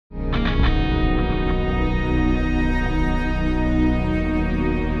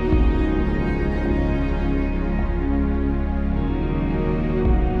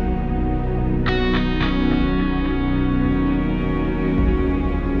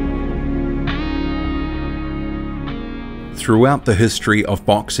Throughout the history of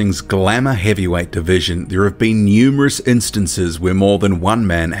boxing's glamour heavyweight division, there have been numerous instances where more than one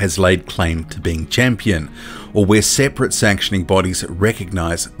man has laid claim to being champion, or where separate sanctioning bodies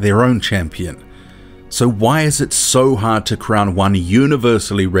recognize their own champion. So why is it so hard to crown one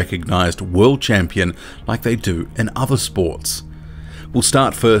universally recognized world champion like they do in other sports? We'll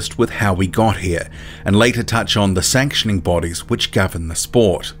start first with how we got here, and later touch on the sanctioning bodies which govern the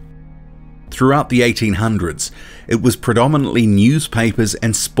sport. Throughout the 1800s, it was predominantly newspapers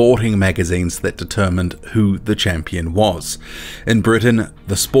and sporting magazines that determined who the champion was. In Britain,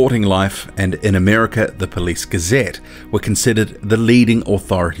 the Sporting Life, and in America, the Police Gazette, were considered the leading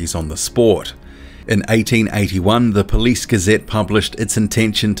authorities on the sport. In 1881, the Police Gazette published its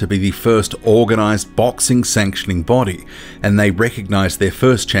intention to be the first organised boxing sanctioning body, and they recognised their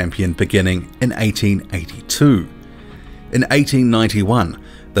first champion beginning in 1882. In 1891,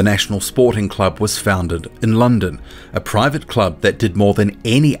 the National Sporting Club was founded in London, a private club that did more than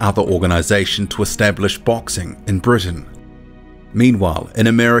any other organisation to establish boxing in Britain. Meanwhile, in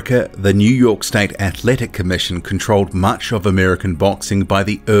America, the New York State Athletic Commission controlled much of American boxing by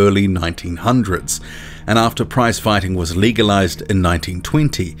the early 1900s, and after prize fighting was legalized in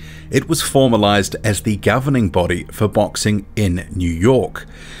 1920, it was formalized as the governing body for boxing in New York.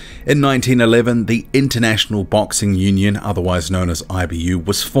 In 1911, the International Boxing Union, otherwise known as IBU,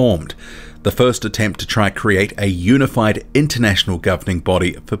 was formed, the first attempt to try create a unified international governing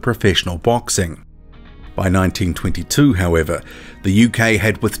body for professional boxing. By 1922, however, the UK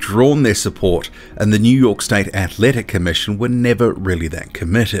had withdrawn their support, and the New York State Athletic Commission were never really that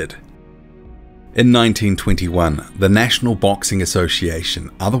committed. In 1921, the National Boxing Association,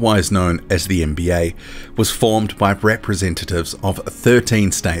 otherwise known as the NBA, was formed by representatives of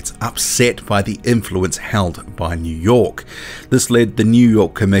 13 states upset by the influence held by New York. This led the New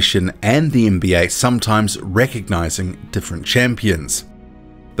York Commission and the NBA sometimes recognizing different champions.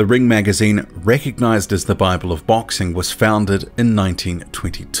 The Ring magazine, recognized as the Bible of boxing, was founded in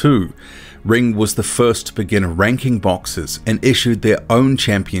 1922. Ring was the first to begin ranking boxers and issued their own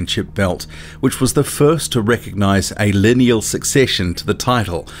championship belt, which was the first to recognize a lineal succession to the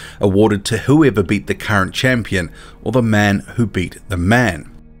title, awarded to whoever beat the current champion or the man who beat the man.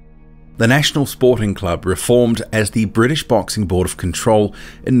 The National Sporting Club reformed as the British Boxing Board of Control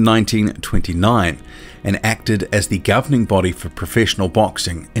in 1929 and acted as the governing body for professional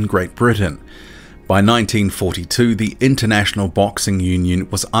boxing in Great Britain. By 1942, the International Boxing Union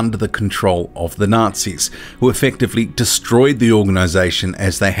was under the control of the Nazis, who effectively destroyed the organisation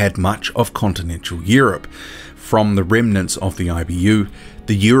as they had much of continental Europe. From the remnants of the IBU,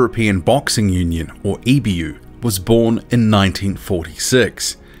 the European Boxing Union, or EBU, was born in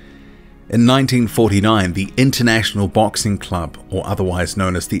 1946. In 1949, the International Boxing Club, or otherwise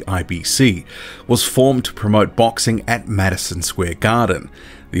known as the IBC, was formed to promote boxing at Madison Square Garden.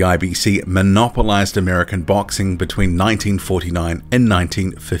 The IBC monopolized American boxing between 1949 and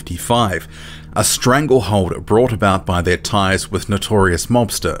 1955, a stranglehold brought about by their ties with notorious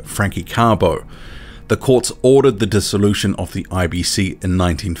mobster Frankie Carbo. The courts ordered the dissolution of the IBC in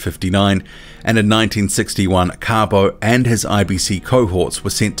 1959, and in 1961 Carbo and his IBC cohorts were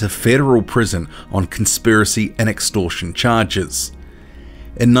sent to federal prison on conspiracy and extortion charges.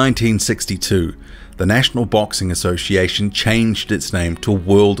 In 1962, the National Boxing Association changed its name to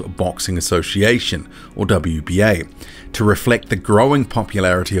World Boxing Association, or WBA, to reflect the growing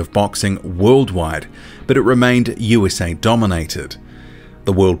popularity of boxing worldwide, but it remained USA dominated.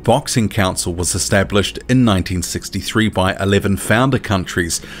 The World Boxing Council was established in 1963 by 11 founder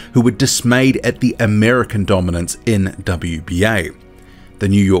countries who were dismayed at the American dominance in WBA. The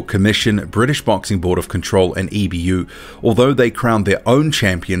New York Commission, British Boxing Board of Control and EBU, although they crowned their own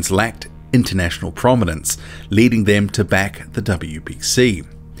champions, lacked international prominence, leading them to back the WBC.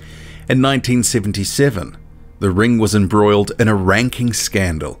 In 1977, the Ring was embroiled in a ranking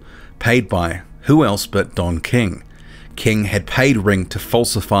scandal, paid by who else but Don King. King had paid Ring to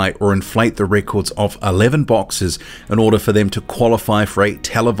falsify or inflate the records of 11 boxers in order for them to qualify for a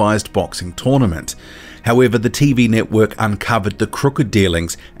televised boxing tournament. However, the TV network uncovered the crooked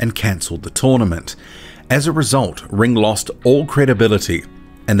dealings and cancelled the tournament. As a result, Ring lost all credibility,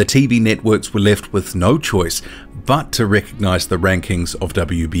 and the TV networks were left with no choice but to recognise the rankings of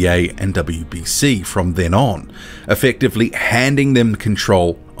WBA and WBC from then on, effectively handing them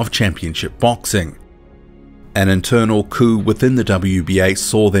control of championship boxing. An internal coup within the WBA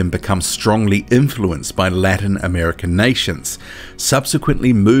saw them become strongly influenced by Latin American nations,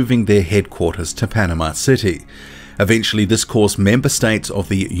 subsequently moving their headquarters to Panama City. Eventually, this caused member states of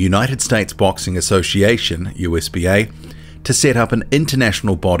the United States Boxing Association, USBA, to set up an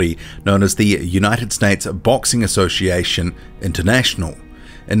international body known as the United States Boxing Association International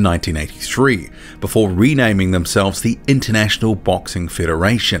in 1983, before renaming themselves the International Boxing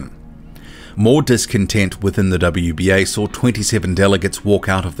Federation. More discontent within the WBA saw 27 delegates walk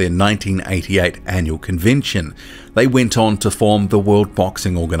out of their 1988 annual convention. They went on to form the World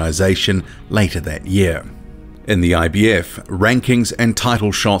Boxing Organization later that year. In the IBF, rankings and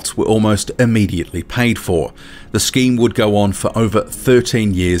title shots were almost immediately paid for. The scheme would go on for over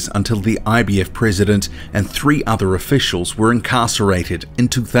 13 years until the IBF president and 3 other officials were incarcerated in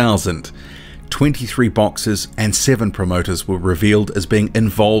 2000. 23 boxers and 7 promoters were revealed as being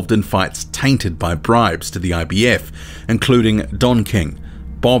involved in fights tainted by bribes to the IBF, including Don King,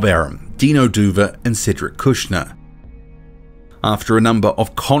 Bob Arum, Dino Duva and Cedric Kushner. After a number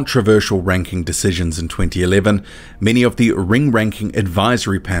of controversial ranking decisions in 2011, many of the Ring Ranking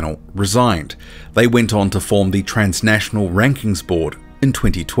Advisory Panel resigned. They went on to form the Transnational Rankings Board in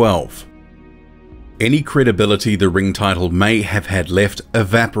 2012. Any credibility the Ring title may have had left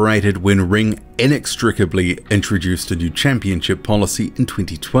evaporated when Ring inextricably introduced a new championship policy in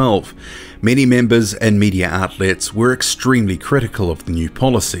 2012. Many members and media outlets were extremely critical of the new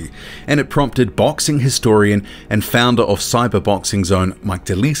policy, and it prompted boxing historian and founder of Cyberboxing Zone Mike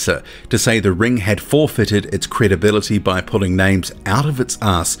DeLisa to say the Ring had forfeited its credibility by pulling names out of its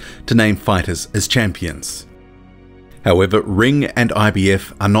ass to name fighters as champions. However, Ring and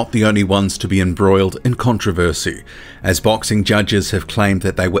IBF are not the only ones to be embroiled in controversy, as boxing judges have claimed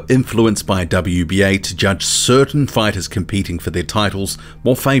that they were influenced by WBA to judge certain fighters competing for their titles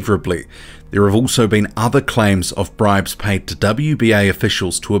more favourably. There have also been other claims of bribes paid to WBA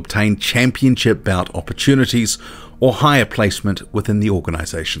officials to obtain championship bout opportunities or higher placement within the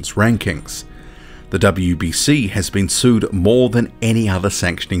organisation's rankings. The WBC has been sued more than any other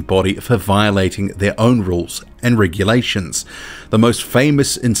sanctioning body for violating their own rules and regulations. The most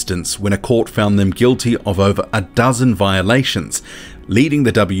famous instance when a court found them guilty of over a dozen violations, leading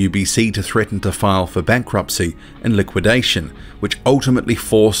the WBC to threaten to file for bankruptcy and liquidation, which ultimately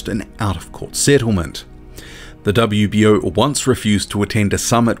forced an out-of-court settlement. The WBO once refused to attend a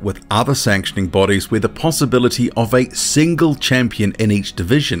summit with other sanctioning bodies where the possibility of a single champion in each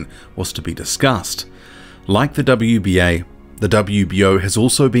division was to be discussed. Like the WBA, the WBO has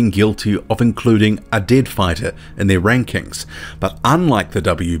also been guilty of including a dead fighter in their rankings, but unlike the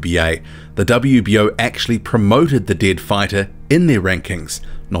WBO actually promoted the dead fighter in their rankings,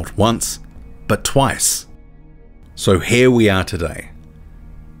 not once, but twice. So here we are today.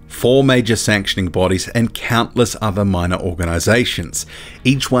 4 major sanctioning bodies and countless other minor organisations,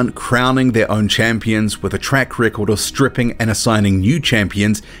 each one crowning their own champions with a track record of stripping and assigning new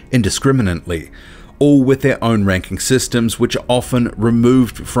champions indiscriminately, all with their own ranking systems which are often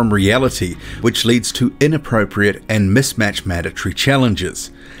removed from reality, which leads to inappropriate and mismatched mandatory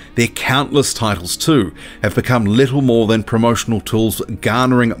challenges. Their countless titles too have become little more than promotional tools,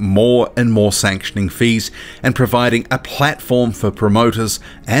 garnering more and more sanctioning fees and providing a platform for promoters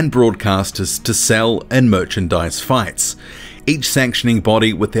and broadcasters to sell and merchandise fights. Each sanctioning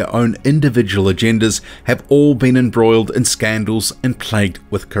body with their own individual agendas have all been embroiled in scandals and plagued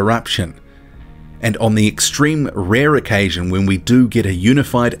with corruption. And on the extreme rare occasion when we do get a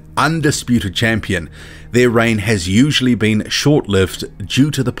unified, undisputed champion, their reign has usually been short-lived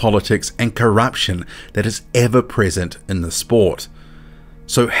due to the politics and corruption that is ever present in the sport.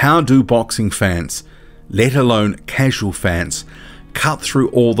 So how do boxing fans, let alone casual fans, cut through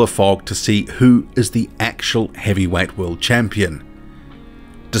all the fog to see who is the actual heavyweight world champion?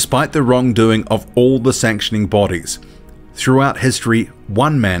 Despite the wrongdoing of all the sanctioning bodies, throughout history,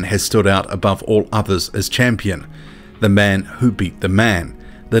 one man has stood out above all others as champion, the man who beat the man,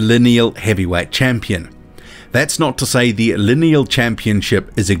 the lineal heavyweight champion. That's not to say the lineal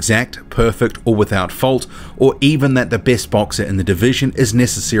championship is exact, perfect or without fault, or even that the best boxer in the division is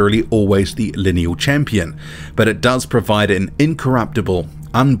necessarily always the lineal champion, but it does provide an incorruptible,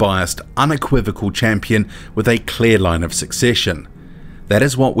 unbiased, unequivocal champion with a clear line of succession. That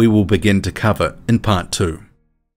is what we will begin to cover in part 2.